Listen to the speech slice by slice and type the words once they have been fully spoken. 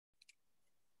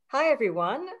Hi,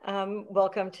 everyone.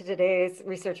 Welcome to today's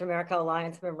Research America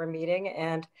Alliance member meeting.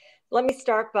 And let me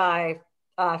start by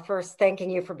first thanking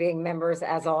you for being members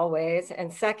as always.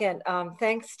 And second,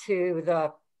 thanks to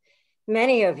the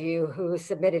many of you who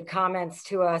submitted comments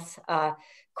to us,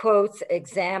 quotes,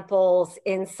 examples,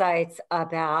 insights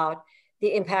about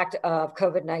the impact of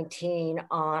COVID-19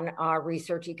 on our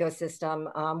research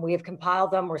ecosystem. We have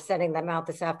compiled them. We're sending them out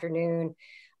this afternoon.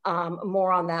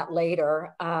 More on that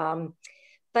later.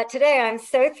 But today I'm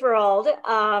so thrilled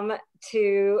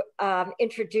to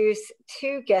introduce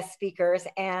two guest speakers,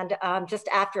 and just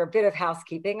after a bit of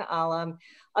housekeeping, I'll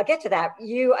get to that.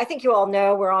 I think you all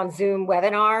know we're on Zoom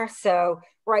webinar, so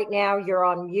right now you're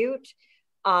on mute.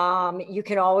 You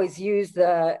can always use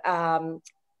the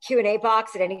Q&A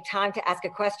box at any time to ask a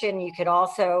question. You could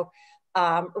also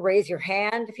raise your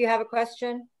hand if you have a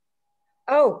question.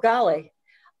 Oh, golly.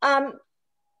 Sorry,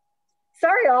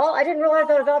 all, I didn't realize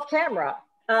I was off camera.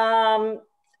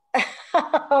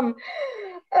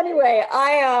 Anyway,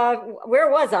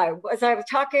 where was I? I was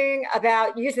talking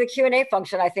about using the Q&A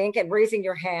function, I think, and raising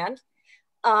your hand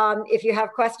if you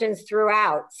have questions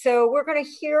throughout. So we're going to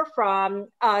hear from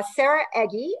Sarah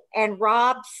Egge and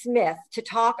Rob Smith to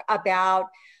talk about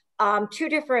two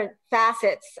different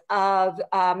facets of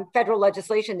federal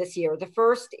legislation this year. The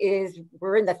first is,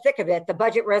 we're in the thick of it, the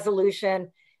budget resolution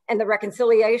and the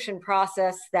reconciliation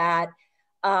process that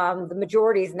the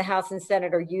majorities in the House and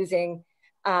Senate are using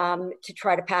to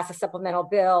try to pass a supplemental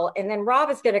bill. And then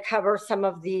Rob is going to cover some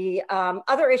of the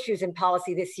other issues in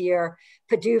policy this year: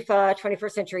 PDUFA,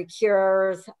 21st Century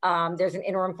Cures, there's an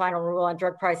interim final rule on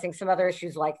drug pricing, some other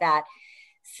issues like that.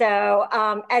 So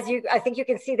I think you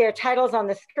can see their titles on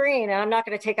the screen, and I'm not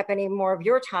going to take up any more of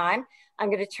your time. I'm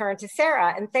going to turn to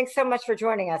Sarah, and thanks so much for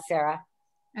joining us, Sarah.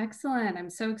 Excellent. I'm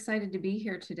so excited to be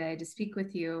here today to speak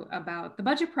with you about the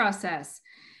budget process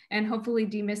and hopefully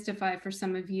demystify for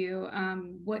some of you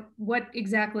what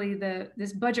exactly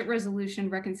this budget resolution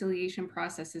reconciliation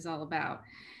process is all about.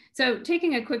 So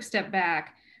taking a quick step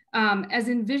back, as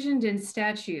envisioned in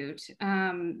statute,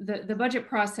 the budget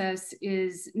process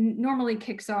normally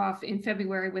kicks off in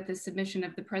February with the submission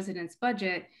of the president's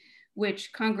budget,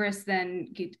 which Congress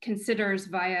then considers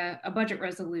via a budget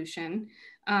resolution.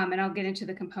 And I'll get into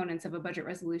the components of a budget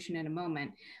resolution in a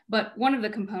moment. But one of the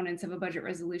components of a budget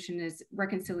resolution is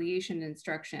reconciliation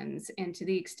instructions. And to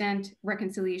the extent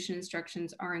reconciliation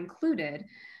instructions are included,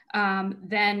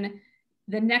 then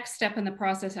the next step in the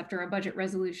process after a budget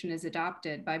resolution is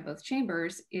adopted by both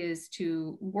chambers is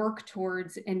to work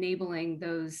towards enabling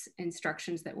those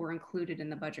instructions that were included in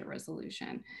the budget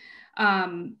resolution.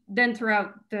 Then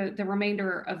throughout the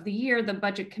remainder of the year, the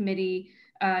Budget Committee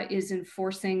is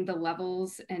enforcing the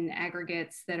levels and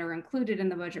aggregates that are included in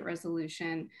the budget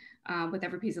resolution with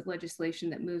every piece of legislation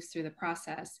that moves through the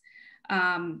process.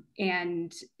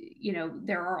 And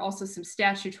there are also some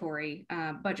statutory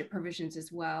budget provisions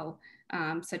as well,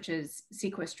 such as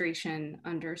sequestration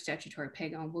under statutory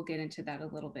pay-go. We'll get into that a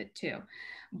little bit too.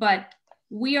 But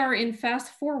we are in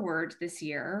fast forward this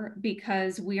year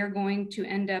because we are going to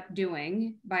end up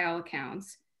doing, by all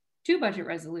accounts, two budget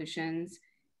resolutions,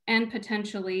 and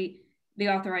potentially the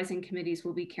authorizing committees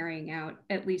will be carrying out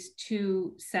at least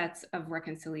two sets of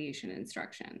reconciliation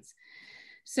instructions.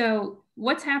 So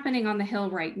what's happening on the Hill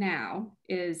right now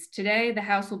is today the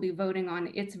House will be voting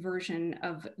on its version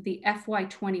of the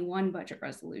FY21 budget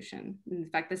resolution. In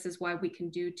fact, this is why we can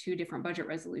do two different budget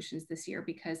resolutions this year,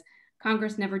 because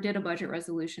Congress never did a budget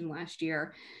resolution last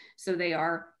year. So they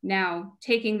are now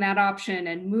taking that option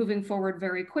and moving forward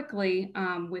very quickly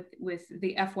with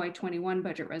the FY21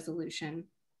 budget resolution.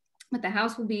 But the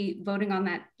House will be voting on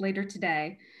that later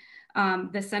today.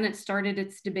 The Senate started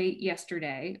its debate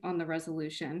yesterday on the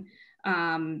resolution.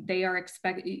 They are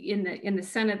in the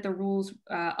Senate, the rules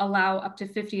allow up to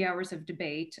 50 hours of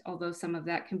debate, although some of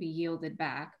that can be yielded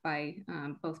back by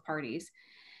both parties.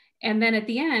 And then at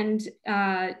the end,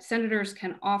 senators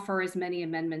can offer as many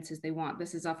amendments as they want.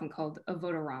 This is often called a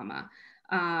vote-a-rama.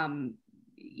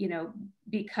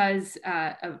 Because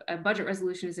a budget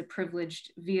resolution is a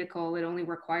privileged vehicle, it only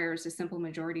requires a simple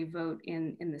majority vote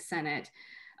in the Senate.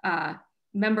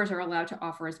 Members are allowed to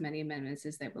offer as many amendments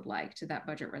as they would like to that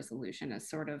budget resolution as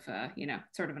sort of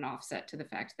an offset to the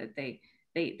fact that they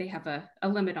have a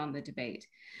limit on the debate.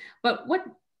 But what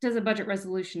does a budget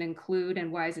resolution include,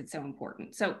 and why is it so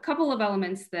important? So a couple of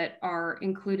elements that are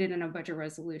included in a budget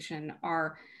resolution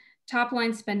are top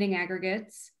line spending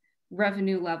aggregates,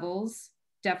 revenue levels,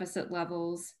 deficit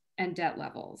levels, and debt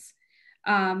levels.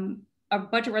 A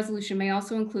budget resolution may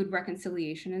also include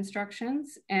reconciliation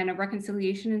instructions, and a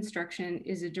reconciliation instruction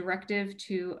is a directive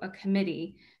to a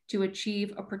committee to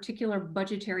achieve a particular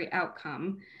budgetary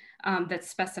outcome that's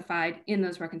specified in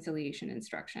those reconciliation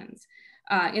instructions.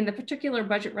 In the particular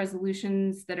budget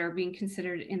resolutions that are being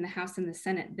considered in the House and the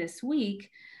Senate this week,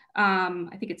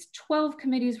 I think it's 12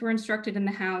 committees were instructed in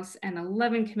the House and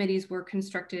 11 committees were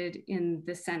constructed in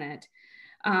the Senate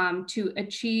to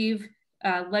achieve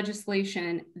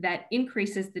legislation that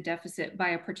increases the deficit by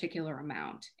a particular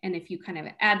amount. And if you kind of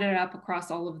add it up across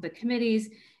all of the committees,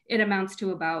 it amounts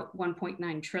to about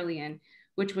 1.9 trillion,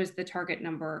 which was the target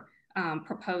number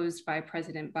proposed by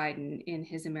President Biden in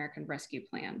his American Rescue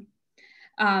Plan.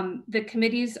 The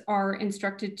committees are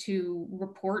instructed to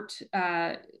report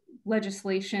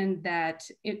legislation that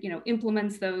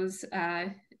implements those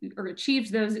or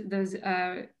achieves those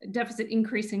deficit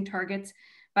increasing targets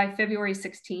by February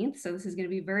 16th. So this is going to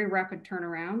be a very rapid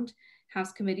turnaround.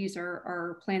 House committees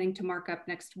are planning to mark up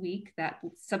next week that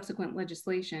subsequent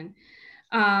legislation.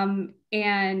 The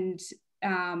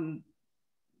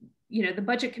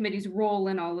budget committee's role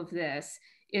in all of this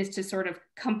is to sort of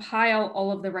compile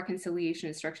all of the reconciliation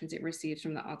instructions it receives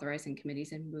from the authorizing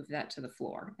committees and move that to the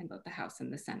floor in both the House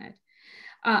and the Senate.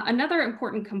 Another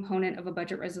important component of a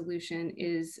budget resolution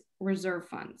is reserve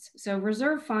funds. So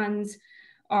reserve funds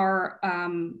are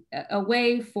a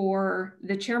way for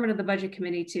the chairman of the budget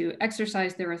committee to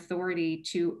exercise their authority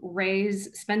to raise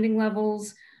spending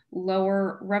levels,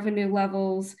 lower revenue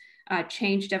levels,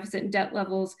 change deficit and debt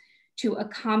levels to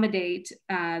accommodate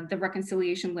the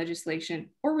reconciliation legislation,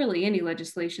 or really any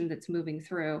legislation that's moving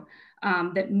through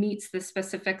that meets the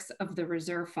specifics of the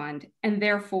reserve fund, and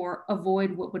therefore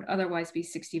avoid what would otherwise be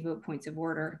 60 vote points of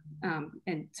order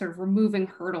and sort of removing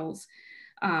hurdles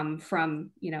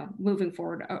from moving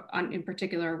forward on, in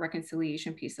particular, a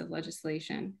reconciliation piece of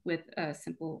legislation with a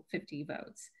simple 50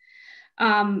 votes.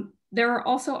 There are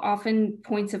also often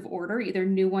points of order, either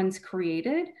new ones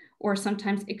created or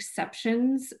sometimes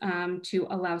exceptions to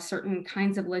allow certain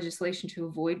kinds of legislation to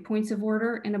avoid points of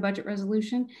order in a budget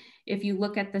resolution. If you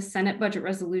look at the Senate budget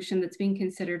resolution that's being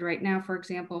considered right now, for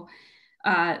example,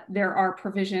 there are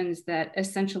provisions that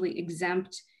essentially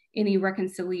exempt any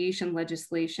reconciliation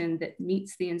legislation that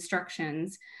meets the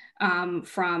instructions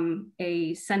from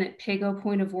a Senate PAYGO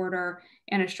point of order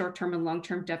and a short-term and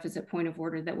long-term deficit point of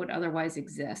order that would otherwise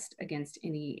exist against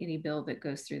any bill that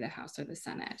goes through the House or the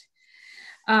Senate.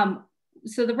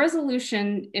 So the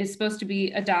resolution is supposed to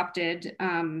be adopted,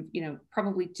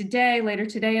 probably today, later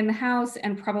today in the House,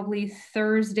 and probably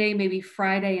Thursday, maybe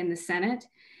Friday in the Senate.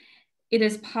 It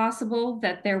is possible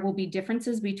that there will be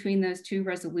differences between those two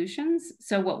resolutions.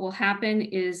 So what will happen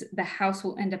is the House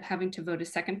will end up having to vote a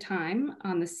second time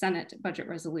on the Senate budget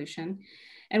resolution.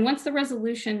 And once the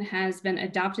resolution has been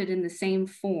adopted in the same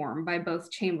form by both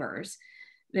chambers,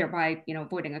 thereby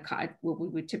avoiding what we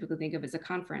would typically think of as a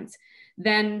conference,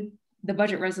 then the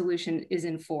budget resolution is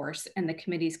in force and the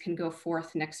committees can go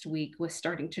forth next week with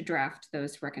starting to draft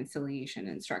those reconciliation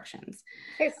instructions.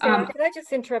 Hey, Sarah, could I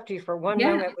just interrupt you for one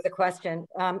moment with a question?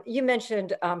 You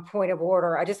mentioned point of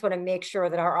order. I just want to make sure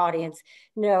that our audience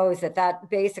knows that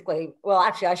basically, well,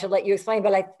 actually, I should let you explain,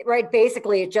 but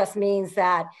basically it just means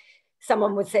that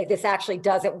someone would say this actually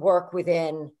doesn't work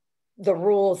within the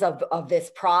rules of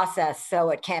this process, so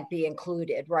it can't be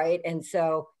included, right? And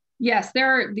so yes,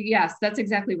 that's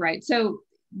exactly right. So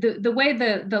the way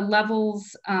the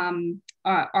levels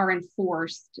are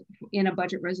enforced in a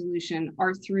budget resolution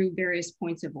are through various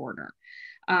points of order.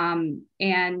 And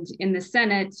in the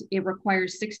Senate, it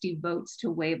requires 60 votes to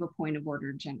waive a point of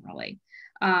order generally.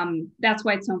 That's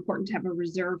why it's so important to have a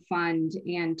reserve fund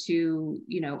and to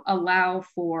allow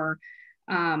for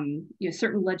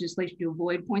certain legislation to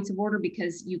avoid points of order,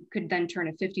 because you could then turn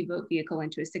a 50 vote vehicle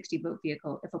into a 60 vote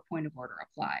vehicle if a point of order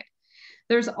applied.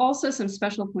 There's also some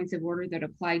special points of order that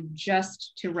apply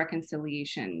just to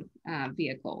reconciliation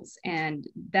vehicles. And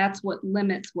that's what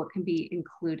limits what can be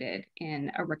included in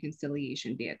a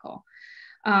reconciliation vehicle.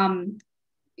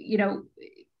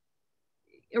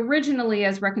 Originally,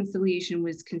 as reconciliation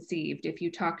was conceived, if you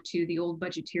talk to the old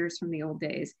budgeteers from the old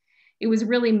days, it was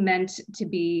really meant to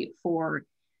be for,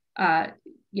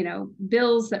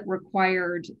 bills that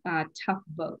required tough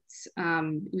votes.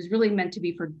 It was really meant to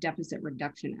be for deficit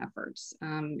reduction efforts.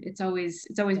 It's always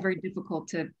very difficult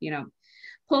to,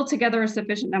 pull together a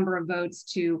sufficient number of votes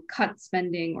to cut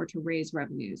spending or to raise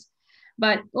revenues.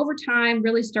 But over time,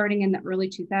 really starting in the early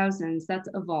 2000s, that's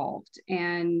evolved,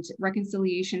 and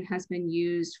reconciliation has been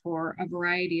used for a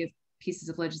variety of pieces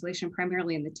of legislation,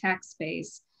 primarily in the tax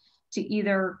space, to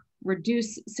either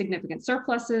reduce significant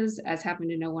surpluses, as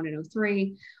happened in 01 and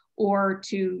 03, or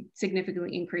to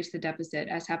significantly increase the deficit,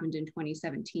 as happened in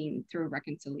 2017 through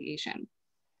reconciliation.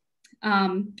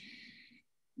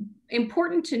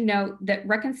 important to note that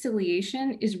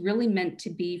reconciliation is really meant to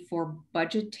be for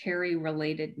budgetary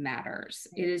related matters.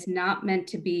 It is not meant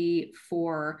to be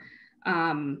for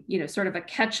sort of a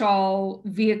catch-all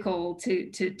vehicle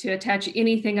to attach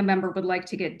anything a member would like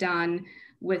to get done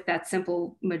with that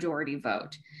simple majority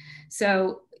vote.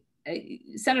 So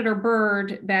Senator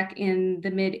Byrd, back in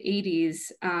the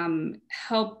mid-'80s,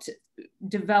 helped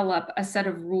develop a set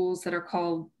of rules that are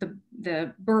called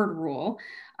the Byrd Rule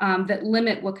that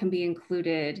limit what can be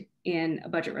included in a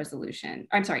budget resolution,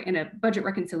 in a budget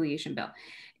reconciliation bill.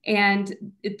 And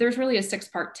there's really a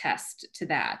 6-part test to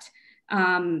that,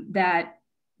 that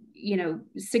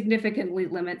significantly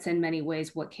limits in many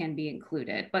ways what can be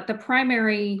included. But the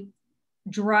primary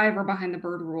driver behind the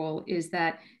Byrd Rule is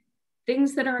that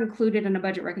things that are included in a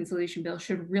budget reconciliation bill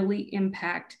should really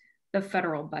impact the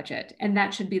federal budget, and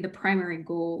that should be the primary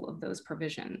goal of those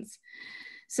provisions.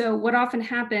 So what often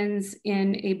happens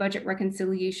in a budget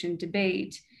reconciliation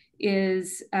debate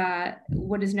is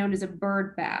what is known as a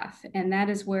bird bath, and that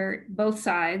is where both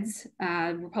sides,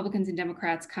 Republicans and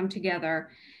Democrats, come together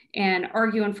and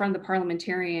argue in front of the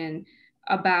parliamentarian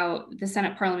about the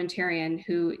Senate parliamentarian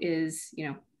who is,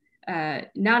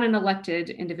 not an elected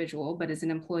individual, but is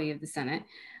an employee of the Senate,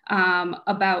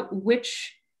 about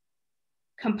which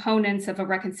components of a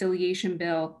reconciliation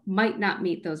bill might not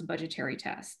meet those budgetary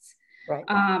tests. Right.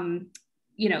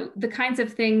 The kinds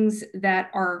of things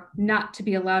that are not to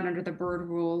be allowed under the Byrd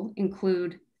Rule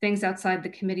include things outside the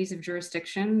committees of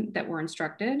jurisdiction that were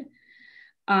instructed,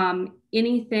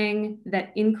 anything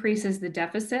that increases the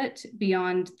deficit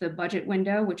beyond the budget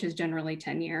window, which is generally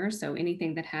 10 years. So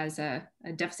anything that has a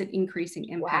deficit increasing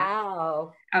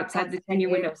impact outside the 10-year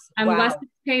window, unless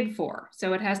it's paid for.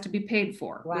 So it has to be paid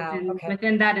for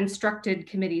within that instructed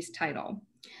committee's title.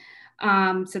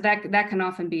 So that can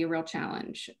often be a real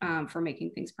challenge for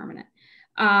making things permanent.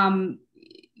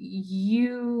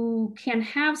 You can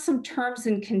have some terms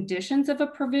and conditions of a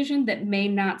provision that may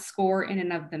not score in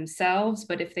and of themselves,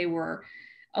 but if they were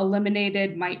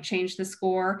eliminated, might change the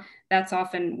score. That's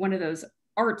often one of those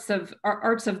arts of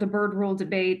the Byrd Rule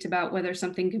debate about whether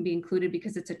something can be included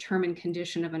because it's a term and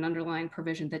condition of an underlying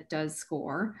provision that does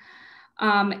score.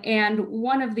 And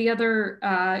one of the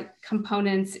other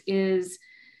components is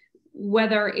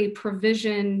whether a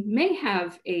provision may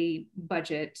have a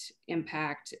budget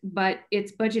impact, but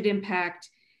its budget impact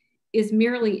is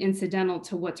merely incidental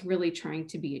to what's really trying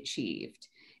to be achieved.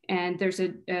 And there's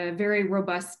a very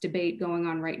robust debate going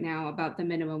on right now about the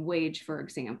minimum wage, for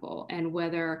example, and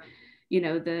whether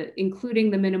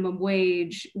including the minimum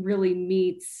wage really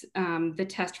meets the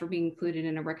test for being included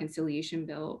in a reconciliation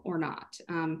bill or not.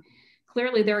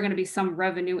 Clearly, there are going to be some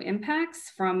revenue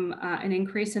impacts from an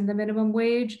increase in the minimum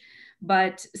wage,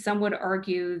 but some would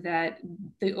argue that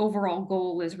the overall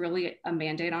goal is really a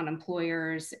mandate on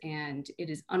employers, and it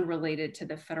is unrelated to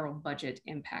the federal budget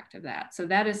impact of that. So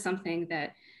that is something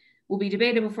that will be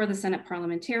debated before the Senate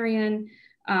parliamentarian.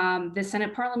 The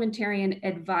Senate parliamentarian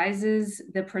advises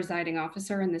the presiding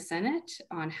officer in the Senate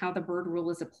on how the Byrd Rule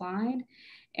is applied,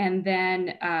 and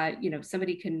then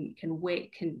somebody can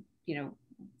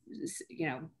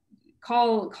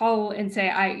call and say,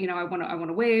 I want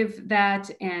to waive that.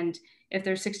 And if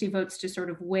there's 60 votes to sort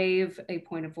of waive a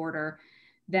point of order,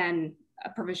 then a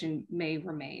provision may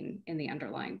remain in the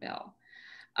underlying bill.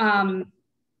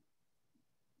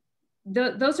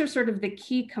 Those are sort of the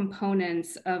key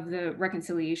components of the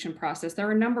reconciliation process. There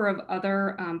are a number of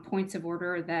other points of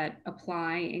order that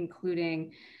apply,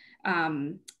 including,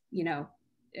 or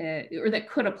that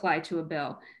could apply to a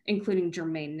bill, including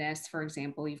germaneness. For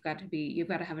example, you've got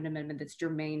to have an amendment that's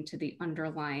germane to the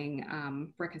underlying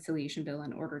reconciliation bill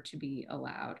in order to be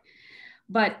allowed.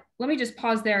 But let me just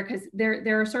pause there, because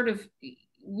there are sort of,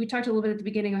 we talked a little bit at the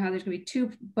beginning of how there's going to be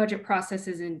 2 budget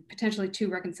processes and potentially 2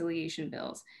 reconciliation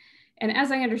bills. And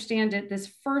as I understand it,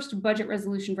 this first budget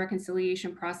resolution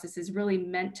reconciliation process is really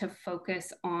meant to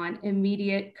focus on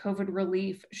immediate COVID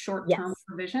relief, short-term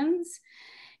provisions.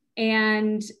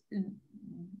 And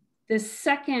the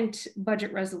second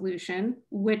budget resolution,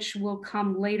 which will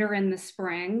come later in the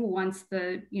spring, once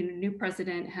the new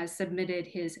president has submitted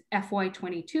his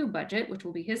FY22 budget, which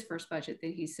will be his first budget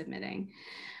that he's submitting,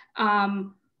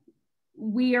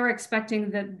 we are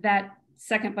expecting that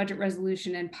second budget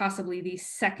resolution and possibly the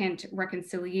second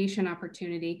reconciliation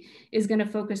opportunity is going to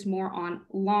focus more on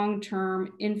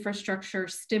long-term infrastructure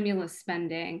stimulus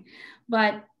spending,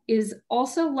 but is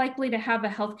also likely to have a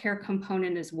healthcare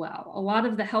component as well. A lot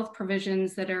of the health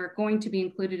provisions that are going to be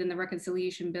included in the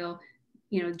reconciliation bill,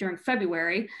 during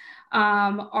February,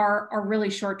 are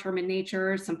really short-term in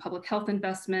nature. Some public health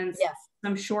investments,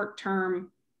 some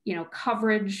short-term,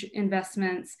 coverage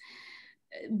investments.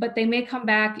 but they may come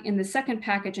back in the second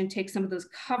package and take some of those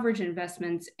coverage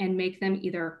investments and make them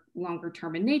either longer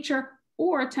term in nature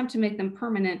or attempt to make them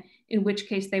permanent, in which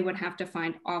case they would have to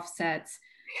find offsets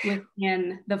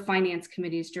within the Finance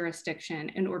Committee's jurisdiction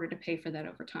in order to pay for that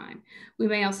over time. We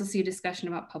may also see a discussion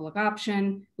about public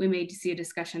option. We may see a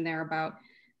discussion there about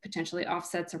potentially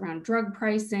offsets around drug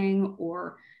pricing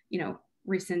or,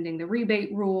 rescinding the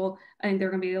rebate rule. I think there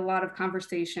are going to be a lot of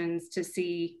conversations to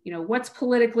see, what's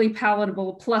politically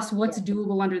palatable plus what's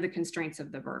doable under the constraints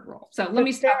of the Byrd rule. So let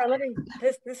me stop. Sarah,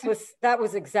 that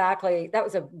was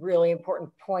a really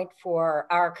important point for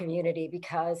our community,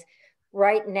 because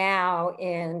right now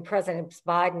in President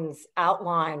Biden's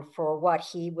outline for what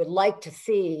he would like to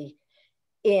see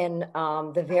in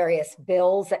the various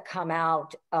bills that come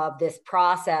out of this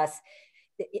process,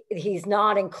 he's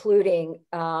not including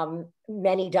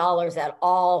many dollars at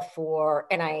all for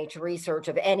NIH research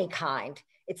of any kind.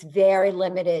 It's very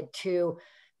limited to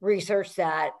research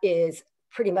that is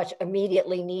pretty much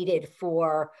immediately needed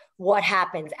for what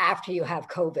happens after you have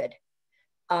COVID,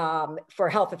 for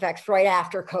health effects right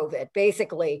after COVID.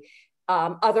 Basically,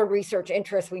 other research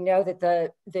interests we know that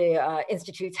the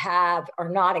institutes are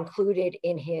not included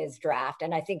in his draft.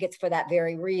 And I think it's for that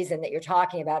very reason that you're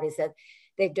talking about, is that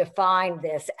they've defined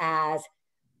this as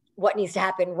what needs to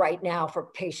happen right now for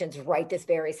patients right this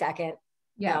very second,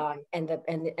 and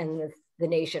the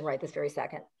nation right this very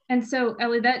second. And so,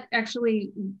 Ellie, that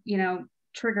actually,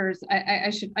 triggers. I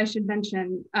should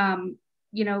mention,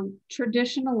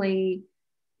 traditionally,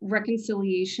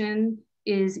 reconciliation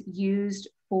is used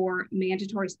for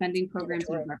mandatory spending programs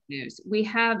and revenues. We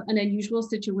have an unusual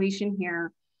situation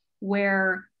here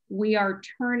where we are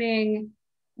turning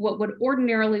what would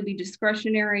ordinarily be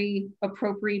discretionary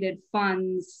appropriated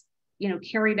funds,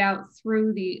 carried out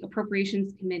through the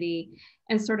Appropriations Committee,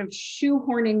 and sort of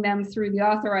shoehorning them through the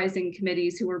authorizing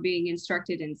committees who are being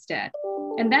instructed instead.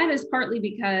 And that is partly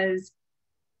because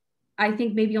I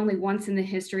think maybe only once in the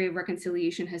history of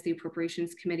reconciliation has the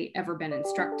Appropriations Committee ever been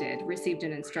received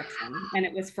an instruction, and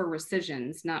it was for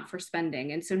rescissions, not for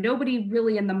spending. And so nobody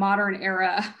really in the modern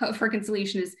era of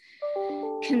reconciliation is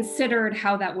considered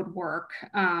how that would work.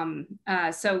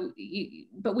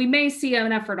 But we may see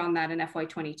an effort on that in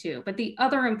FY22. But the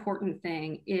other important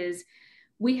thing is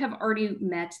we have already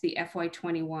met the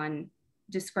FY21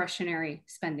 discretionary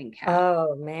spending cap.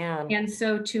 Oh, man. And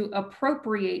so to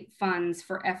appropriate funds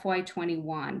for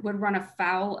FY21 would run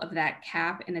afoul of that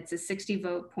cap, and it's a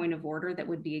 60-vote point of order that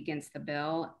would be against the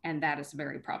bill, and that is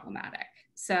very problematic.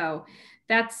 So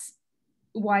that's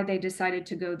why they decided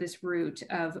to go this route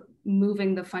of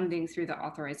moving the funding through the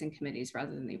authorizing committees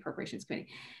rather than the Appropriations Committee.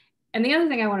 And the other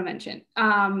thing I want to mention,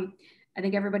 I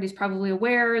think everybody's probably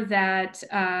aware that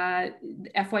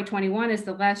FY21 is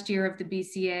the last year of the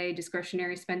BCA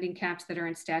discretionary spending caps that are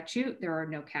in statute. There are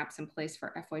no caps in place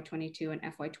for FY22 and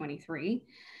FY23.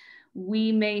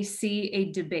 We may see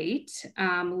a debate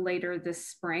later this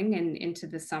spring and into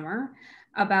the summer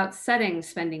about setting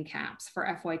spending caps for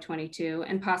FY22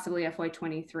 and possibly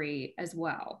FY23 as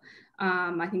well.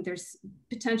 I think there's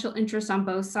potential interest on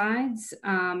both sides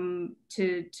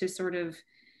to sort of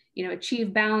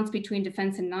achieve balance between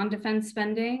defense and non-defense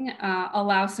spending,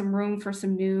 allow some room for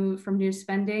some new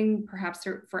spending, perhaps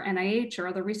for NIH or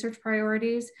other research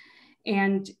priorities,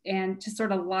 and to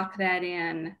sort of lock that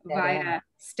in via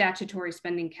statutory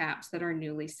spending caps that are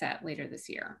newly set later this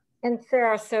year. And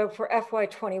Sarah, so for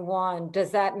FY21, does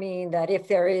that mean that if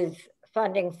there is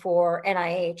funding for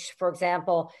NIH, for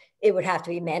example, it would have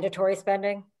to be mandatory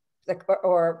spending,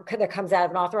 or that comes out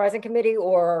of an authorizing committee,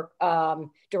 or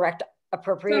direct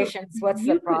appropriations? So what's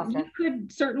the process? You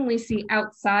could certainly see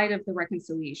outside of the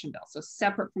reconciliation bill, so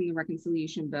separate from the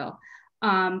reconciliation bill,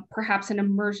 perhaps an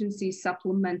emergency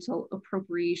supplemental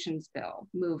appropriations bill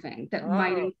moving that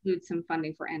might include some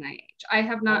funding for NIH. I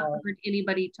have not heard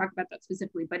anybody talk about that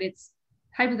specifically, but it's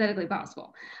hypothetically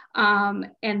possible.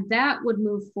 And that would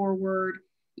move forward,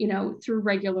 through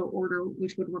regular order,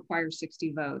 which would require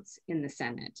 60 votes in the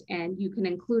Senate. And you can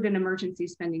include an emergency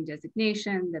spending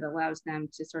designation that allows them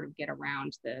to sort of get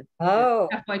around the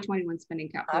FY21 spending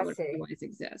cap that would otherwise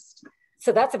exist.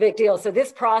 So that's a big deal. So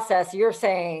this process, you're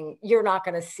saying you're not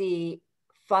going to see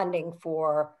funding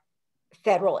for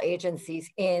federal agencies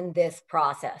in this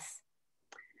process?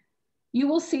 You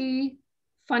will see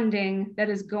funding that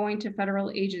is going to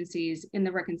federal agencies in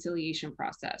the reconciliation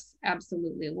process.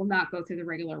 Absolutely. It will not go through the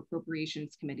regular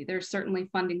appropriations committee. There's certainly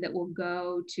funding that will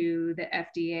go to the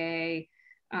FDA,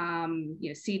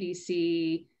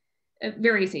 CDC,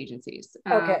 various agencies.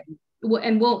 Okay.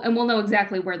 And we'll know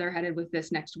exactly where they're headed with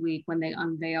this next week when they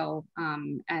unveil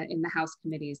in the House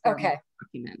committees their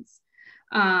documents.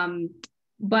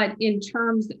 But in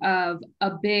terms of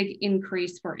a big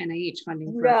increase for NIH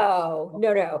funding, no.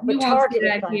 We won't see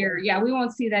that here. Yeah, we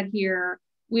won't see that here.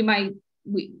 We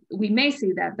may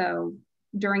see that though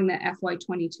during the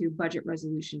FY22 budget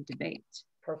resolution debate.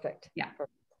 Perfect. Yeah.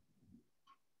 Perfect.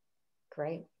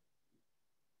 Great.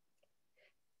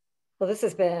 Well, this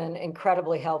has been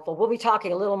incredibly helpful. We'll be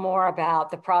talking a little more about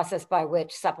the process by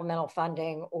which supplemental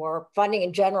funding or funding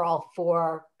in general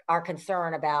for our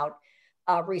concern about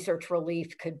research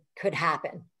relief could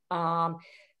happen.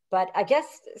 But I guess,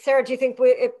 Sarah, do you think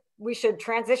we should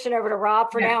transition over to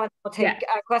Rob for now, and we'll take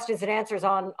questions and answers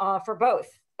on for both?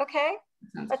 Okay,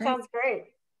 that sounds great.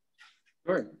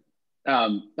 Sure.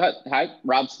 Hi,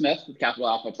 Rob Smith with Capital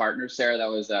Alpha Partners. Sarah, that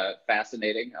was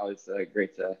fascinating. Always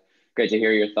great to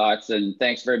hear your thoughts, and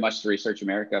thanks very much to Research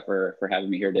America for having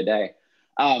me here today.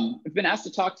 I've been asked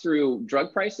to talk through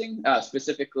drug pricing,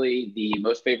 specifically the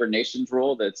most favored nations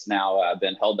rule that's now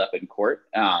been held up in court,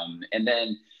 and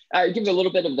then give you a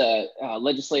little bit of the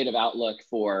legislative outlook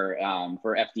for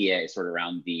FDA, sort of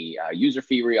around the user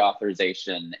fee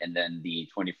reauthorization, and then the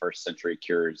 21st Century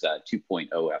Cures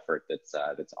 2.0 effort that's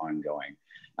ongoing.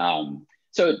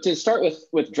 So to start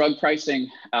with drug pricing,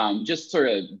 just sort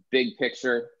of big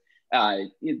picture.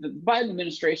 The Biden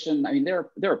administration, I mean,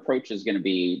 their approach is going to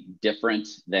be different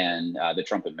than the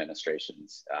Trump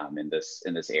administration's in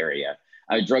this area.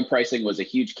 Drug pricing was a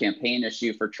huge campaign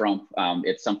issue for Trump.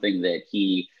 It's something that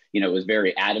he, was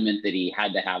very adamant that he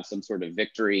had to have some sort of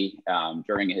victory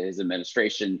during his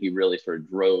administration. He really sort of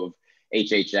drove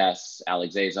HHS,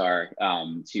 Alex Azar,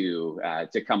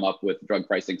 to come up with drug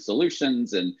pricing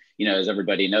solutions. And, as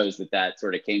everybody knows, that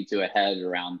sort of came to a head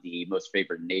around the most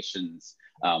favored nations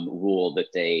rule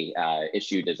that they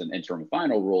issued as an interim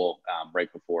final rule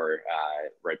right before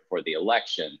the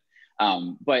election.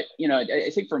 But, I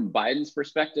think from Biden's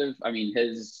perspective, I mean,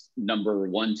 his number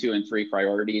 1, 2, and 3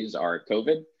 priorities are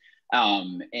COVID.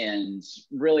 And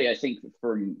really, I think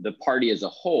from the party as a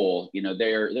whole,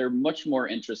 they're much more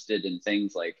interested in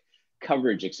things like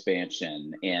coverage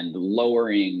expansion and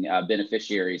lowering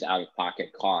beneficiaries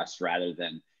out-of-pocket costs rather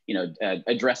than,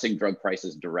 addressing drug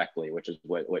prices directly, which is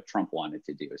what Trump wanted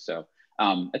to do. So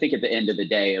I think at the end of the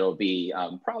day, it'll be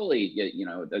probably,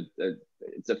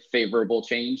 it's a favorable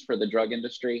change for the drug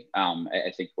industry.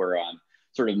 I think we're on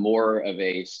sort of more of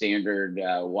a standard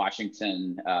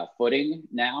Washington footing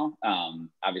now.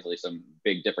 Obviously, some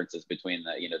big differences between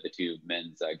the two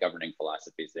men's governing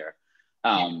philosophies there.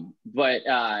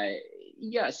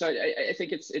 Yeah, so I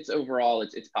think it's overall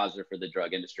it's positive for the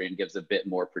drug industry and gives a bit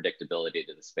more predictability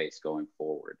to the space going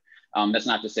forward. That's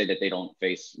not to say that they don't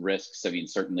face risks. I mean,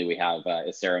 certainly we have,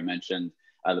 as Sarah mentioned,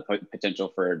 the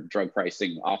potential for drug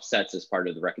pricing offsets as part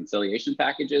of the reconciliation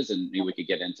packages, and we could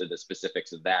get into the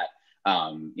specifics of that,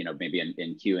 maybe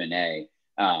in Q&A.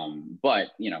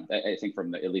 But I think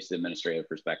from at least the administrative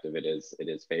perspective, it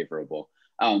is favorable.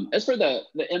 As for the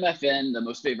MFN, the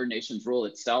most favored nations rule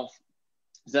itself,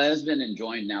 so that has been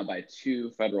enjoined now by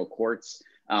 2 federal courts.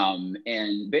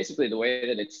 And basically the way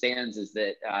that it stands is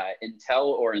that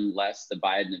until or unless the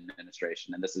Biden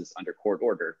administration, and this is under court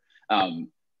order,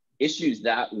 issues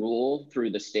that rule through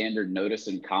the standard notice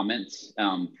and comments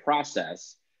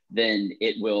process, then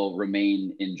it will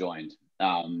remain enjoined.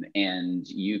 And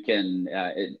you can,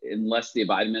 unless the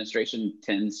Biden administration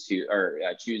tends to, or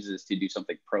chooses to do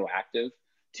something proactive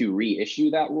to reissue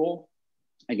that rule,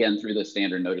 again, through the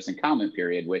standard notice and comment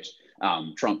period, which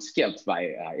Trump skipped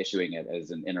by issuing it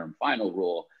as an interim final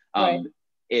rule,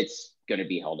 it's going to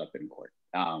be held up in court.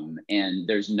 And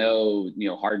there's no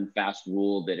hard and fast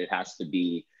rule that it has to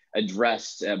be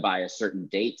addressed by a certain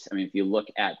date. I mean, if you look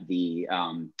at the,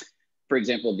 for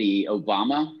example, the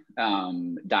Obama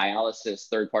dialysis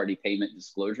third-party payment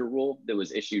disclosure rule that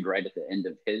was issued right at the end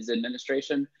of his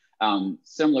administration,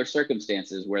 similar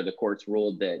circumstances where the courts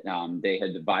ruled that they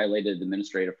had violated the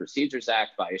Administrative Procedures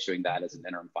Act by issuing that as an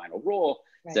interim final rule,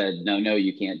 said, no,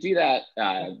 you can't do that.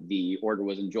 The order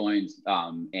was enjoined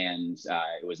and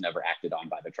it was never acted on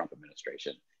by the Trump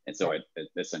administration. And so it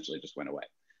essentially just went away.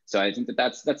 So I think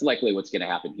that's likely what's going to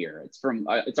happen here.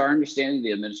 It's our understanding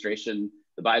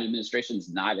the Biden administration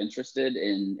is not interested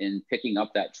in picking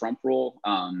up that Trump rule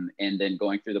and then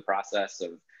going through the process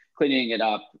of cleaning it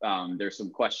up. There's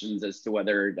some questions as to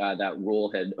whether that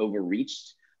rule had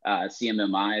overreached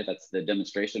CMMI, that's the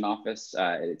demonstration office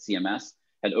at CMS,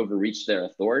 had overreached their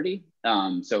authority.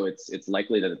 So it's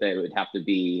likely that they would have to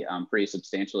be pretty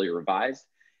substantially revised.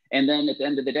 And then at the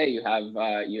end of the day, you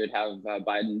would have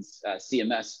Biden's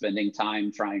CMS spending time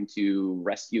trying to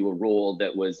rescue a rule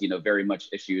that was very much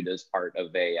issued as part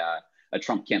of a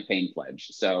Trump campaign pledge.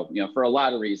 So for a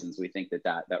lot of reasons, we think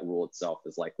that rule itself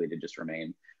is likely to just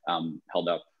remain held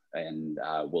up and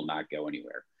will not go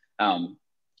anywhere.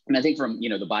 And I think from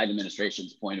the Biden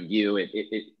administration's point of view,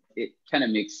 it kind of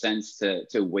makes sense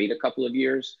to wait a couple of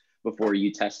years before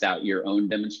you test out your own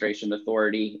demonstration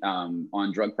authority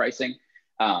on drug pricing.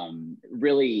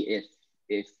 Really,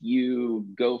 if you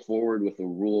go forward with a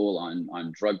rule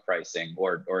on drug pricing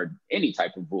or any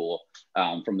type of rule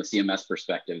from the CMS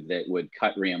perspective that would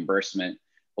cut reimbursement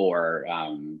or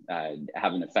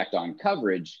have an effect on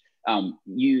coverage,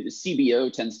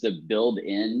 CBO tends to build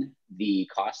in the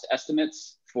cost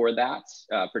estimates for that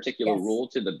particular rule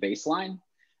to the baseline.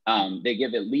 They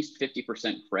give at least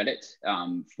 50% credit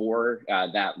for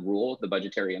that rule, the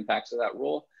budgetary impacts of that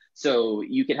rule. So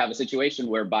you could have a situation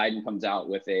where Biden comes out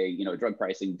with a drug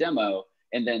pricing demo,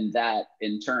 and then that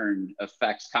in turn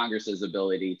affects Congress's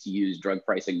ability to use drug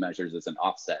pricing measures as an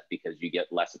offset because you get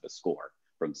less of a score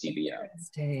from CBO.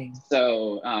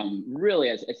 So really,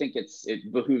 I think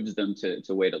it behooves them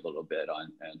to wait a little bit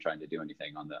on trying to do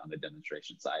anything on the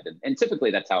demonstration side. And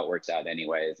typically that's how it works out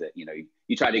anyway, is that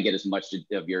you try to get as much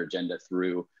of your agenda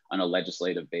through on a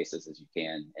legislative basis as you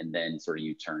can, and then sort of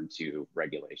you turn to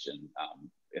regulation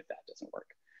if that doesn't work.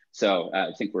 So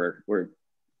I think we're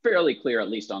fairly clear, at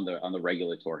least on the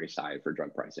regulatory side for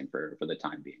drug pricing for the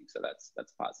time being. So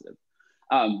that's positive.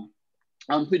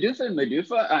 PDUFA and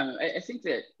MDUFA, I think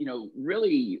that,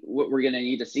 really what we're going to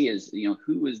need to see is,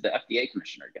 who is the FDA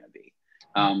commissioner going to be?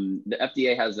 The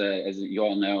FDA has as you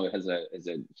all know, has a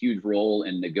huge role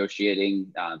in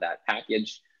negotiating that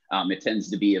package. It tends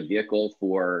to be a vehicle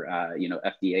for,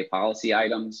 FDA policy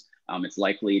items. It's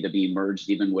likely to be merged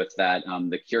even with that,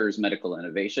 the Cures medical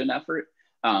innovation effort.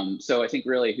 So I think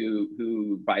really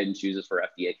who Biden chooses for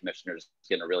FDA commissioners is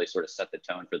going to really sort of set the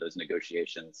tone for those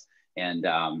negotiations. And,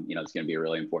 it's going to be a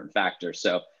really important factor.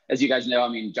 So as you guys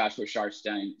know, Joshua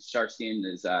Sharfstein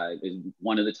is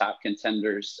one of the top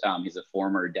contenders. He's a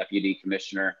former deputy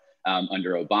commissioner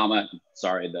under Obama.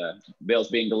 Sorry, the mail's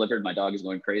being delivered. My dog is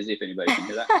going crazy if anybody can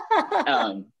hear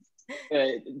that.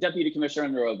 Deputy commissioner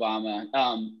under Obama,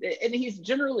 and he's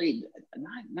generally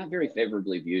not very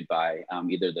favorably viewed by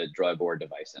either the drug or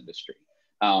device industry.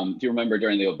 If you remember,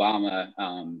 during the Obama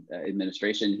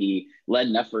administration, he led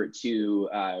an effort to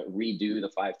redo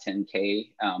the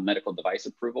 510K medical device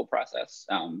approval process,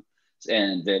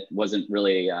 and that wasn't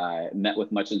really met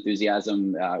with much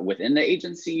enthusiasm within the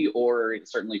agency or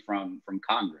certainly from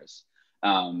Congress.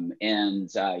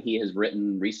 And he has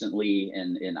written recently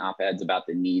in op-eds about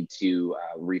the need to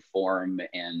reform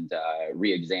and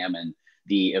re-examine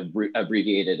the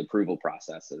abbreviated approval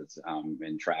processes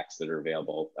and tracks that are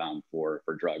available for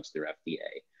drugs through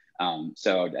FDA.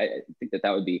 So I think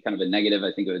that would be kind of a negative.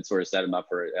 I think it would sort of set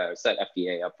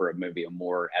FDA up for maybe a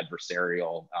more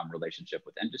adversarial relationship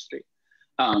with industry.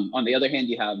 On the other hand,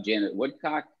 you have Janet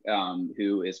Woodcock,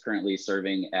 who is currently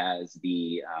serving as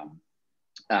the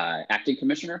acting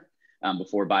commissioner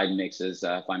before Biden makes his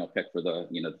final pick for the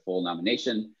the full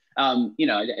nomination. I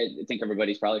think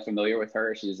everybody's probably familiar with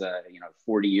her. She's a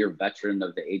 40-year veteran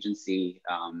of the agency,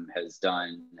 has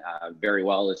done very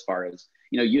well as far as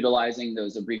utilizing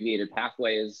those abbreviated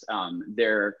pathways.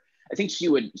 I think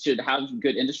she should have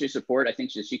good industry support. I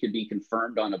think she could be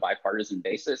confirmed on a bipartisan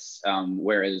basis,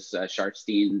 whereas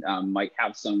Sharfstein might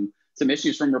have some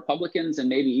issues from Republicans and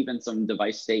maybe even some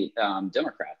device state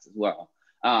Democrats as well.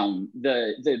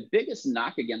 The biggest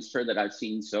knock against her that I've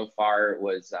seen so far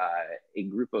was a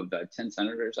group of 10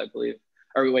 senators, I believe.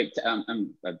 Or wait, I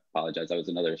apologize, that was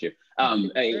another issue.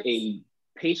 A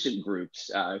patient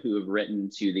groups who have written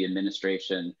to the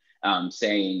administration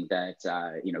saying that,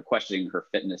 questioning her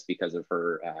fitness because of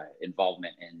her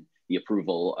involvement in the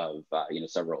approval of,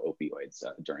 several opioids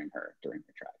during her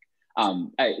track.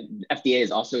 FDA has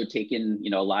also taken,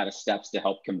 a lot of steps to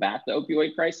help combat the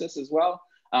opioid crisis as well.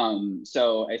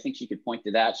 So I think she could point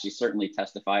to that. She certainly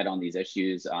testified on these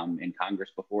issues in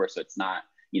Congress before, so it's not,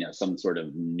 some sort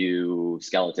of new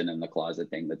skeleton in the closet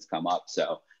thing that's come up.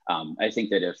 So I think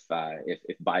that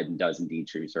if Biden does indeed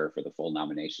choose her for the full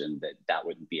nomination, that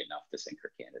wouldn't be enough to sink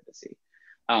her candidacy.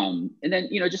 And then,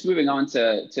 just moving on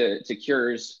to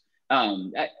Cures,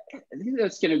 I think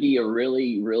that's going to be a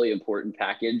really, really important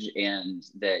package, and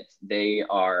that the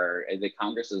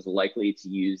Congress is likely to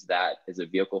use that as a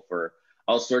vehicle for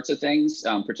all sorts of things,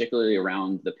 particularly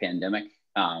around the pandemic.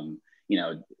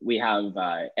 We have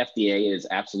FDA is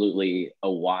absolutely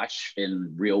awash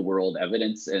in real world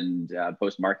evidence and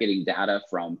post-marketing data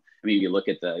from, you look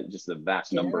at just the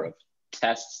vast number of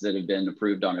tests that have been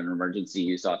approved on an emergency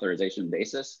use authorization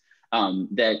basis,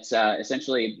 that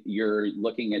essentially you're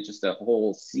looking at just a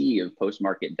whole sea of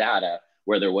post-market data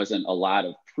where there wasn't a lot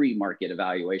of pre-market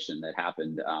evaluation that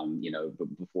happened,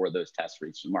 before those tests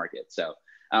reached the market. So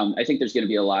I think there's going to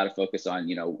be a lot of focus on,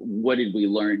 what did we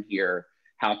learn here?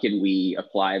 How can we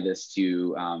apply this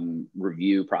to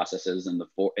review processes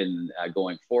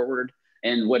going forward?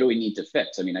 And what do we need to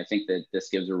fix? I mean, I think that this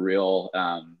gives a real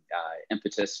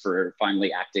impetus for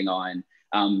finally acting on,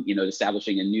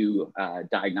 establishing a new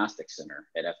diagnostic center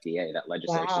at FDA. That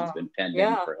legislation's been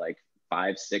pending for like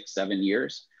 5, 6, 7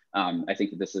 years. I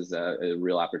think that this is a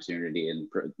real opportunity and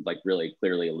really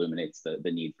clearly illuminates the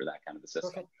need for that kind of a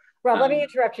system. Okay. Rob, let me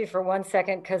interrupt you for 1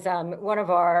 second, because one of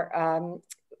our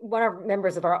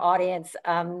members of our audience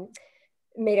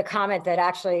made a comment that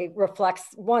actually reflects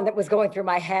one that was going through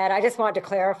my head. I just wanted to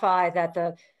clarify that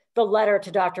the letter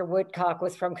to Dr. Woodcock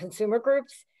was from consumer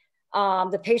groups.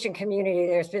 The patient community,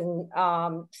 there's been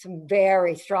some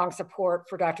very strong support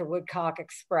for Dr. Woodcock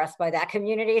expressed by that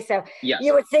community. So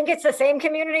you would think it's the same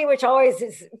community, which always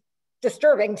is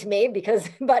disturbing to me, because,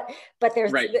 but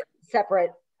there's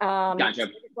separate. Gotcha. I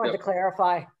just wanted to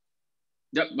clarify.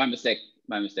 Yep, my mistake.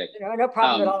 No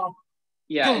problem at all.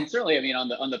 Yeah, and certainly, I mean,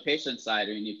 on the patient side,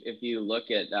 I mean, if you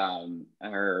look at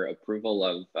her approval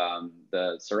of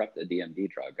the Sarepta DMD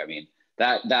drug, I mean,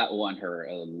 that won her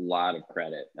a lot of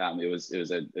credit. It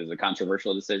was a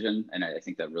controversial decision, and I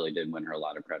think that really did win her a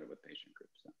lot of credit with patient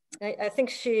groups. So. I think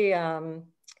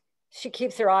she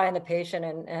keeps her eye on the patient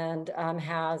and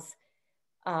has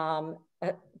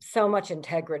so much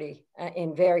integrity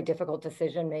in very difficult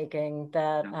decision making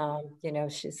that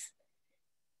she's.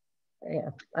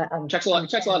 Yeah, checks a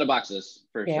lot of boxes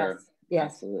for sure.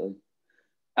 Yes, absolutely.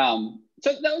 So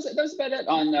that was about it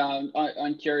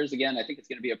on cures. Again, I think it's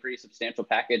going to be a pretty substantial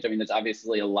package. I mean, there's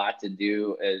obviously a lot to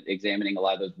do examining a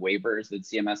lot of those waivers that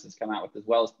CMS has come out with, as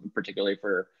well as particularly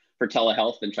for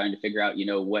telehealth, and trying to figure out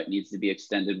what needs to be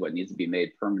extended, what needs to be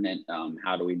made permanent.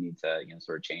 How do we need to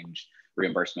sort of change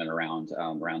reimbursement around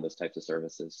those types of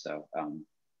services? So.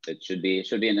 It should be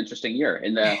an interesting year,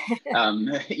 and the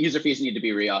user fees need to be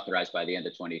reauthorized by the end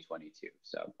of 2022.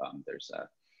 So there's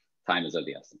time is of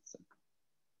the essence.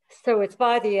 So it's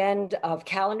by the end of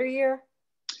calendar year,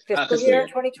 fiscal year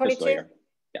 2022. Fiscal year.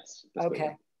 Yes.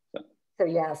 Okay.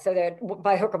 Year. So that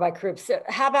by hook or by crook. So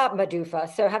how about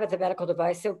PDUFA? So how about the medical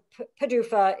device? So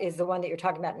PDUFA is the one that you're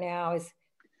talking about now. Is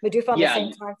PDUFA on the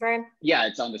same time frame? Yeah,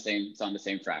 it's on the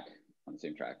same track.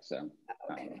 So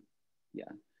yeah.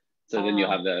 So then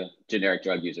you'll have the generic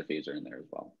drug user fees are in there as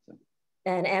well. So.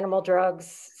 And animal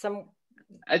drugs,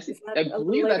 I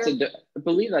believe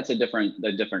that's a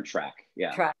different track.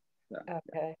 Yeah. Track. So,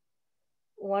 okay.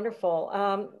 Wonderful.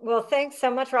 Well, thanks so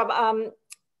much, Rob.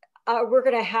 We're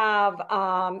going to have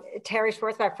Terry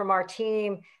Schwarzbach from our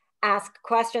team ask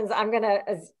questions. I'm going to,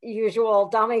 as usual,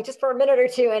 dominate just for a minute or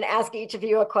two and ask each of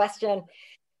you a question.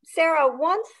 Sarah,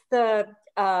 once the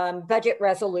budget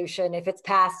resolution, if it's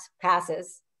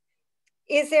passes,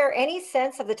 is there any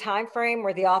sense of the time frame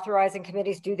where the authorizing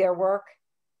committees do their work?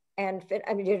 And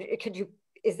I mean,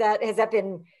 is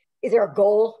there a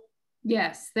goal?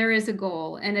 Yes, there is a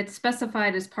goal, and it's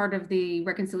specified as part of the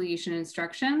reconciliation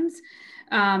instructions.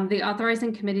 The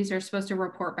authorizing committees are supposed to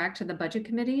report back to the budget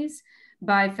committees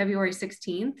by February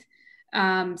 16th.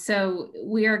 So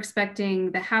we are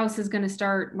expecting the House is going to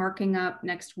start marking up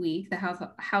next week, the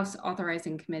House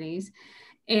authorizing committees.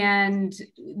 And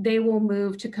they will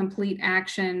move to complete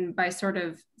action by sort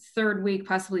of third week,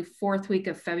 possibly fourth week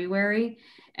of February,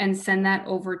 and send that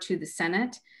over to the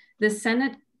Senate. The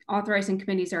Senate authorizing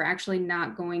committees are actually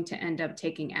not going to end up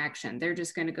taking action. They're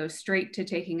just going to go straight to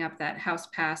taking up that House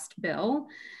passed bill.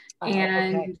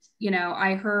 And,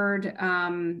 I heard,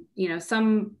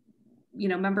 some,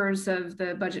 members of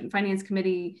the Budget and Finance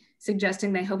Committee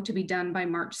suggesting they hope to be done by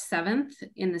March 7th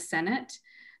in the Senate.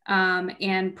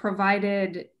 And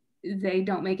provided they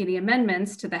don't make any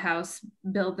amendments to the House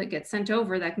bill that gets sent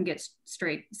over, that can get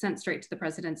sent straight to the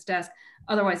president's desk.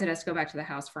 Otherwise, it has to go back to the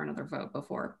House for another vote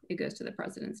before it goes to the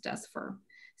president's desk for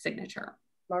signature.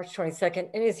 March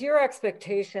 22nd. And is your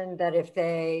expectation that if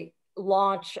they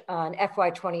launch an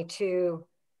FY22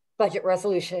 budget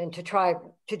resolution to try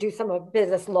to do some of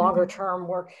this longer term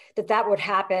work, that would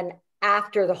happen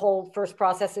after the whole first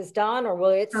process is done, or will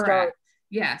it start? Correct.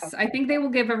 Yes, okay. I think they will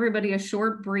give everybody a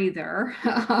short breather.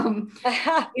 And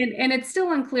it's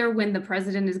still unclear when the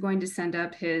president is going to send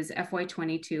up his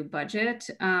FY22 budget.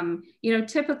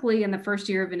 Typically in the first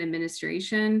year of an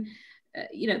administration,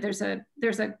 there's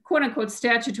a quote unquote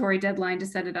statutory deadline to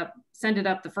send it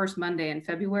up the first Monday in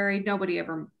February. Nobody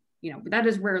ever, that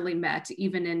is rarely met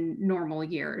even in normal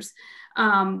years.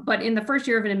 But in the first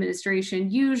year of an administration,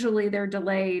 usually they're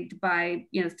delayed by,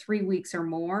 3 weeks or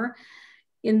more.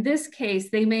 In this case,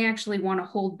 they may actually want to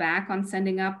hold back on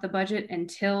sending up the budget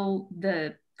until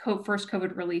the first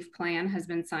COVID relief plan has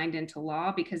been signed into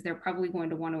law, because they're probably going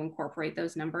to want to incorporate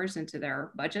those numbers into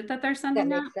their budget that they're sending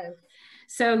That out. makes sense.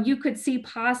 So you could see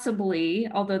possibly,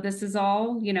 although this is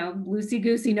all,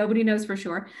 loosey-goosey, nobody knows for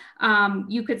sure,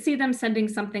 you could see them sending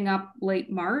something up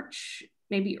late March,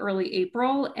 maybe early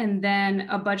April, and then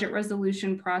a budget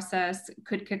resolution process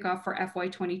could kick off for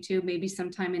FY22, maybe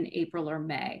sometime in April or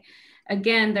May.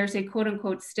 Again, there's a quote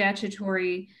unquote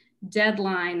statutory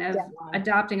deadline of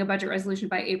adopting a budget resolution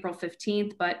by April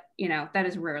 15th, but that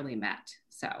is rarely met,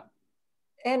 so.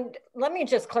 And let me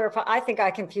just clarify, I think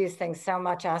I confuse things so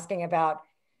much asking about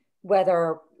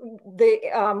whether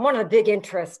one of the big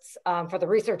interests for the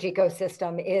research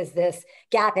ecosystem is this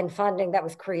gap in funding that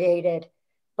was created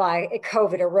by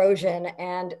COVID erosion,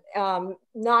 and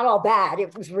not all bad.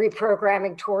 It was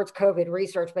reprogramming towards COVID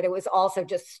research, but it was also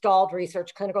just stalled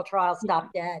research, clinical trials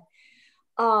stopped dead.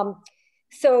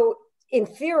 So in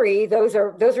theory, those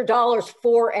are dollars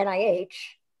for NIH,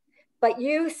 but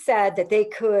you said that they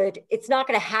could, it's not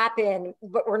going to happen.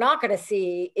 What we're not going to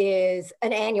see is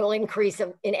an annual increase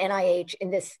in NIH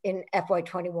in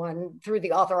FY21 through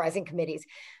the authorizing committees.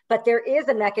 But there is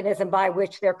a mechanism by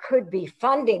which there could be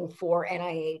funding for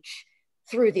NIH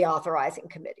through the authorizing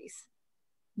committees.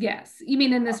 Yes, you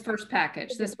mean in this first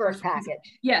package? This first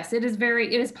package. Yes, it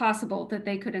is possible that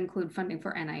they could include funding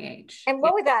for NIH. And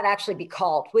what would that actually be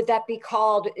called? Would that be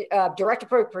called direct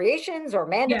appropriations or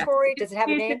mandatory? Yes, does it have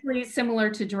a name? Basically similar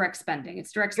to direct spending.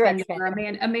 It's direct spending. Or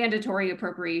a mandatory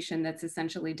appropriation that's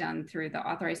essentially done through the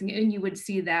authorizing. And you would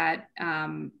see that,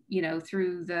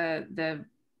 through the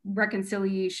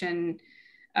reconciliation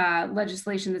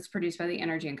legislation that's produced by the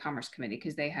Energy and Commerce Committee,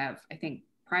 because they have, I think,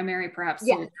 primary, perhaps.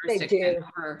 Yes, they do.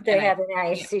 They have an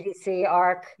NIH, CDC,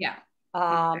 ARC. Yeah.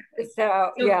 So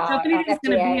if anything's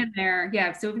going to be in there,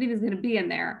 so if anything's going to be in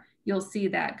there, you'll see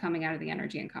that coming out of the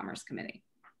Energy and Commerce Committee.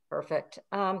 Perfect.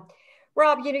 Rob,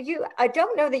 I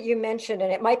don't know that you mentioned,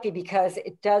 and it might be because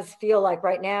it does feel like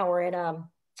right now we're in a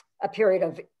period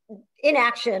of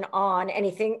inaction on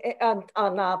anything,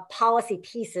 on policy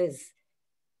pieces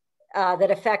that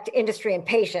affect industry and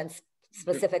patients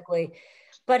specifically.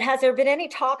 But has there been any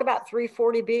talk about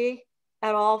 340B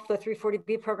at all, the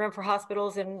 340B program for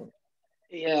hospitals? That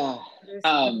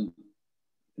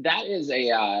is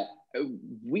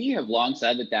we have long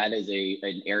said that is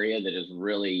an area that is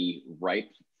really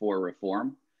ripe for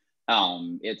reform.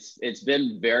 It's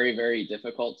been very, very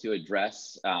difficult to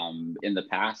address in the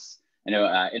past. I know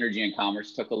Energy and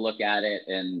Commerce took a look at it,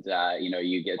 and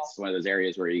you get one of those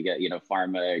areas where you get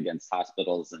pharma against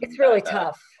hospitals. And, it's really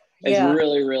tough. It's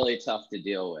really, really tough to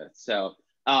deal with. So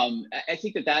I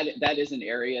think that is an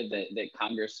area that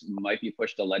Congress might be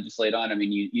pushed to legislate on. I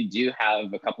mean, you do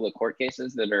have a couple of court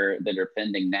cases that are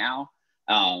pending now.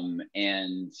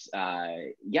 It's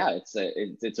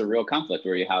a real conflict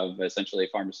where you have essentially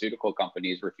pharmaceutical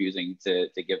companies refusing to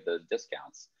give those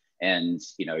discounts. And,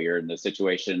 you're in the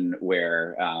situation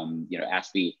where,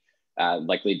 ASPE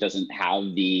likely doesn't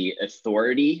have the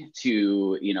authority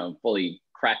to, fully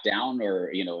crack down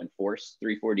or, enforce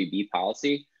 340B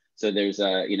policy. So there's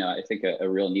I think a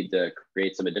real need to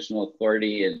create some additional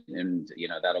authority, and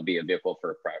that'll be a vehicle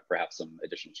for perhaps some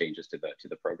additional changes to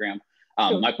the program.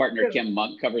 My partner Kim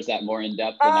Monk covers that more in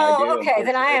depth than I do. Okay,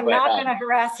 then I am not going to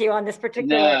harass you on this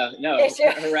particular issue.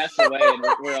 Harass away, and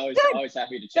we're always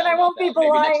happy to chat. Then I won't be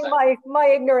belying my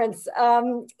ignorance.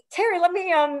 Terry, let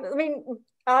me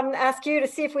ask you to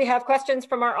see if we have questions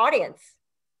from our audience.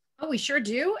 Oh, we sure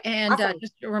do. And awesome.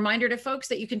 Just a reminder to folks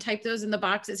that you can type those in the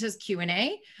box. It says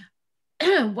Q&A.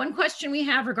 One question we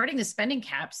have regarding the spending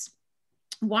caps: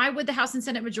 why would the House and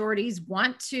Senate majorities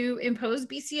want to impose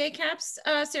BCA caps,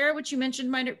 Sarah, which you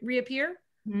mentioned might reappear?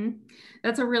 Mm-hmm.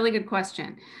 That's a really good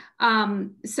question.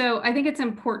 So I think it's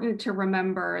important to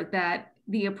remember that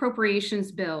the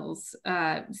appropriations bills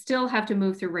still have to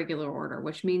move through regular order,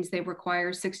 which means they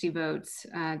require 60 votes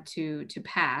to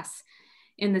pass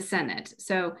in the Senate.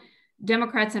 So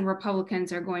Democrats and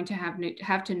Republicans are going to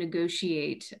have to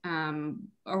negotiate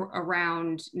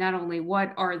around not only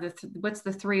what's the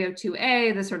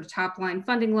 302A, the sort of top line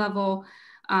funding level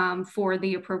for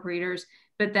the appropriators,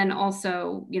 but then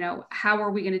also, how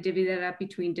are we going to divvy that up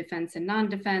between defense and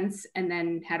non-defense? And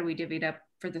then how do we divvy it up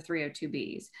for the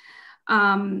 302Bs?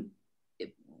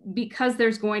 Because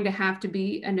there's going to have to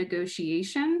be a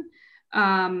negotiation,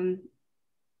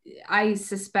 I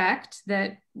suspect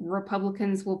that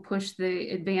Republicans will push the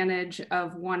advantage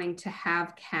of wanting to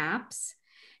have caps.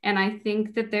 And I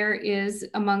think that there is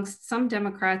amongst some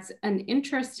Democrats an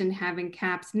interest in having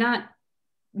caps, not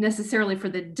necessarily for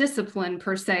the discipline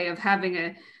per se of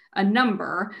having a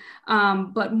number,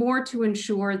 but more to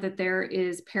ensure that there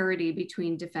is parity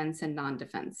between defense and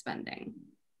non-defense spending.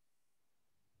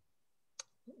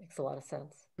 Makes a lot of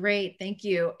sense. Great, thank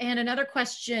you. And another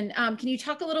question, can you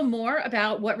talk a little more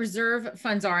about what reserve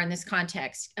funds are in this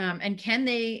context? And can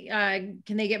they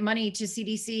get money to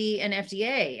CDC and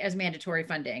FDA as mandatory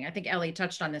funding? I think Ellie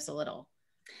touched on this a little.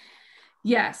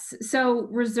 Yes, so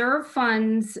reserve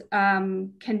funds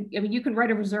you can write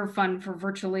a reserve fund for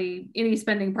virtually any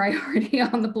spending priority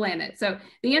on the planet. So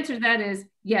the answer to that is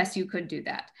yes, you could do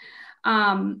that.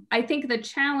 I think the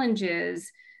challenge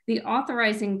is the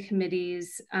authorizing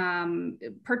committees,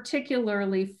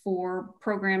 particularly for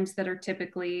programs that are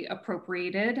typically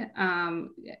appropriated,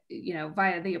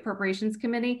 via the appropriations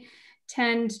committee,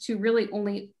 tend to really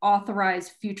only authorize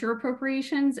future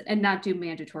appropriations and not do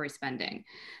mandatory spending.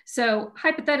 So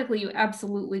hypothetically, you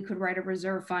absolutely could write a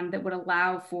reserve fund that would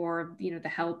allow for the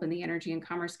help in the Energy and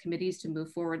Commerce committees to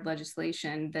move forward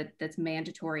legislation that's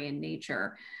mandatory in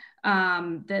nature.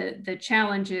 The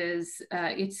challenge is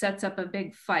it sets up a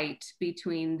big fight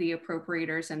between the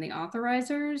appropriators and the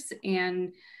authorizers,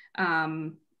 and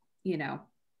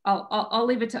I'll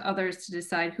leave it to others to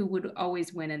decide who would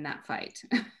always win in that fight.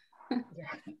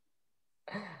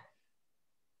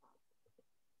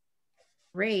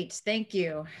 Great, thank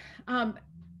you.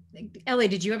 Ellie,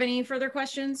 did you have any further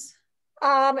questions?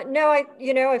 No,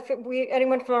 if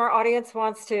anyone from our audience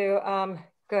wants to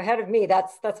go ahead of me,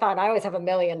 that's fine. I always have a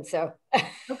million, so.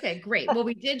 Okay, great. Well,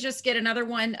 we did just get another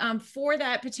one for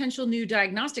that potential new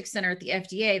diagnostic center at the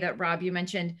FDA that Rob, you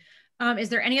mentioned. Is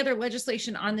there any other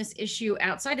legislation on this issue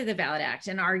outside of the VALID Act?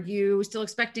 And are you still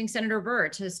expecting Senator Burr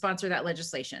to sponsor that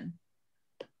legislation?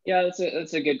 Yeah,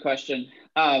 that's a good question.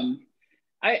 I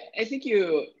think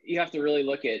you have to really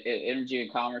look at Energy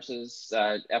and Commerce's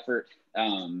effort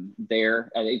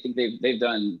there. I think they've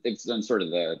done sort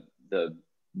of the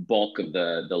bulk of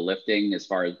the lifting as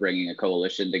far as bringing a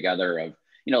coalition together of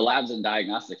labs and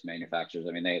diagnostics manufacturers.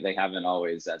 I mean, they haven't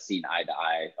always seen eye to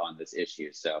eye on this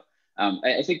issue. So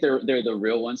I think they're the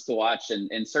real ones to watch,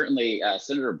 and certainly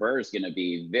Senator Burr is going to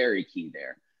be very key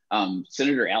there.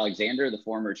 Senator Alexander, the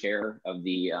former chair of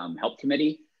the Health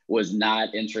Committee, was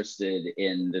not interested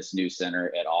in this new center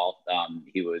at all.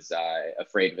 He was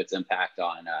afraid of its impact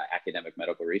on academic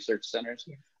medical research centers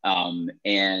and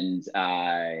in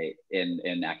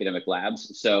academic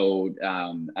labs. So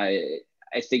I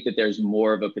think that there's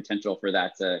more of a potential for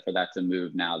that to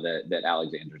move now that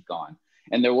Alexander's gone.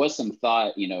 And there was some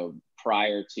thought,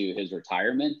 prior to his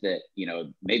retirement that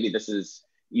maybe this is.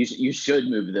 You should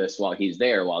move this while he's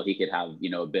there, while he could have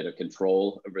a bit of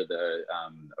control over the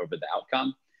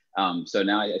outcome. So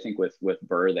now I think with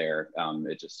Burr there,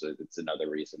 it's another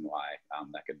reason why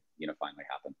that could finally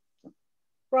happen.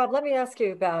 Rob, let me ask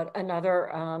you about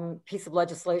another piece of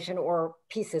legislation or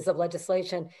pieces of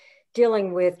legislation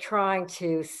dealing with trying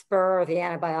to spur the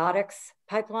antibiotics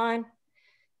pipeline.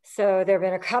 So there have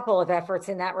been a couple of efforts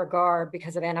in that regard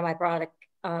because of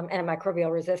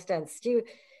antimicrobial resistance.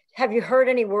 Have you heard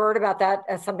any word about that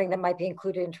as something that might be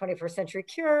included in 21st Century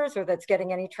Cures, or that's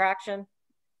getting any traction?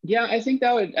 Yeah, I think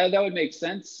that would make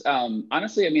sense.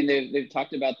 Honestly, I mean, they've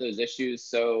talked about those issues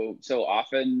so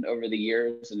often over the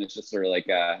years, and it's just sort of like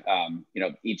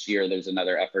each year there's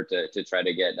another effort to try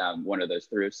to get one of those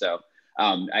through. So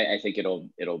I think it'll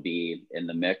be in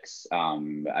the mix.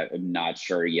 I'm not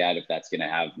sure yet if that's going to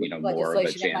have more of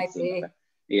a chance.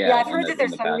 Yeah, I've heard that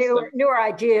there's some newer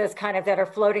ideas kind of that are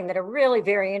floating that are really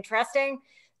very interesting.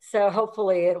 So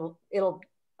hopefully it'll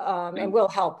and will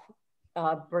help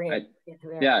bring it into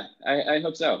there. Yeah, I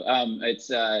hope so.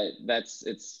 It's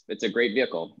a great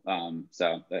vehicle.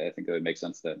 So I think it would make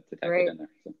sense to tack it in there.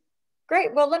 So.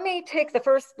 Great. Well, let me take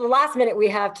the last minute we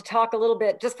have to talk a little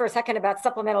bit, just for a second, about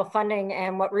supplemental funding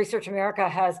and what Research America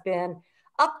has been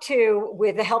up to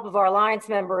with the help of our Alliance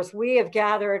members. We have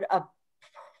gathered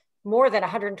more than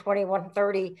 120,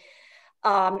 130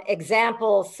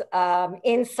 examples,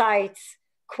 insights,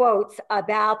 quotes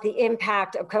about the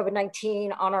impact of COVID-19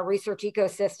 on our research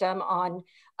ecosystem, on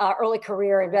early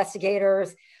career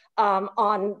investigators,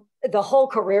 on the whole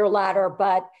career ladder,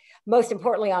 but most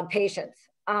importantly on patients,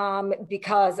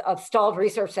 because of stalled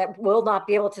research that will not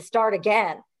be able to start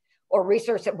again, or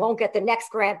research that won't get the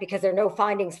next grant because there are no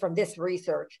findings from this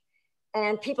research.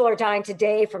 And people are dying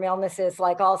today from illnesses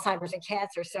like Alzheimer's and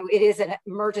cancer. So it is an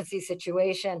emergency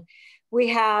situation. We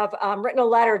have written a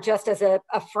letter just as a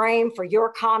frame for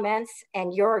your comments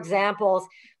and your examples.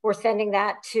 We're sending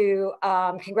that to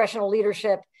Congressional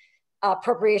leadership,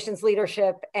 appropriations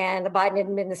leadership, and the Biden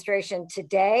administration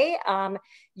today.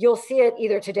 You'll see it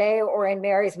either today or in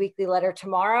Mary's weekly letter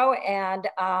tomorrow. And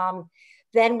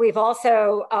Then we've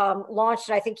also launched,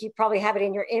 and I think you probably have it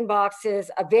in your inboxes,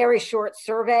 a very short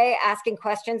survey asking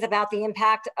questions about the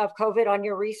impact of COVID on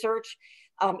your research.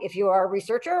 If you are a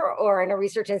researcher or in a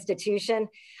research institution,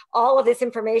 all of this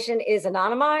information is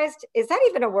anonymized. Is that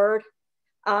even a word?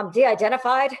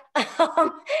 De-identified,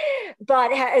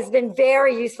 but has been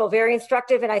very useful, very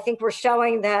instructive. And I think we're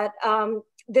showing that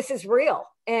this is real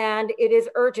and it is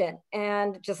urgent.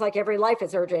 And just like every life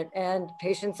is urgent and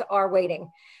patients are waiting.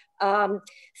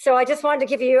 So I just wanted to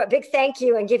give you a big thank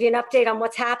you and give you an update on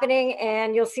what's happening,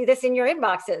 and you'll see this in your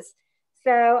inboxes.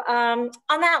 So on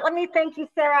that, let me thank you,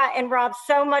 Sarah and Rob,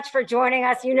 so much for joining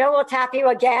us. You know, we'll tap you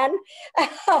again,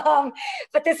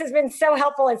 but this has been so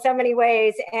helpful in so many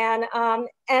ways. And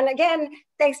again,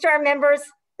 thanks to our members.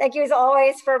 Thank you as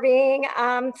always for being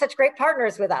such great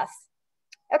partners with us.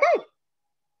 Okay,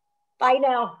 bye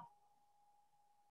now.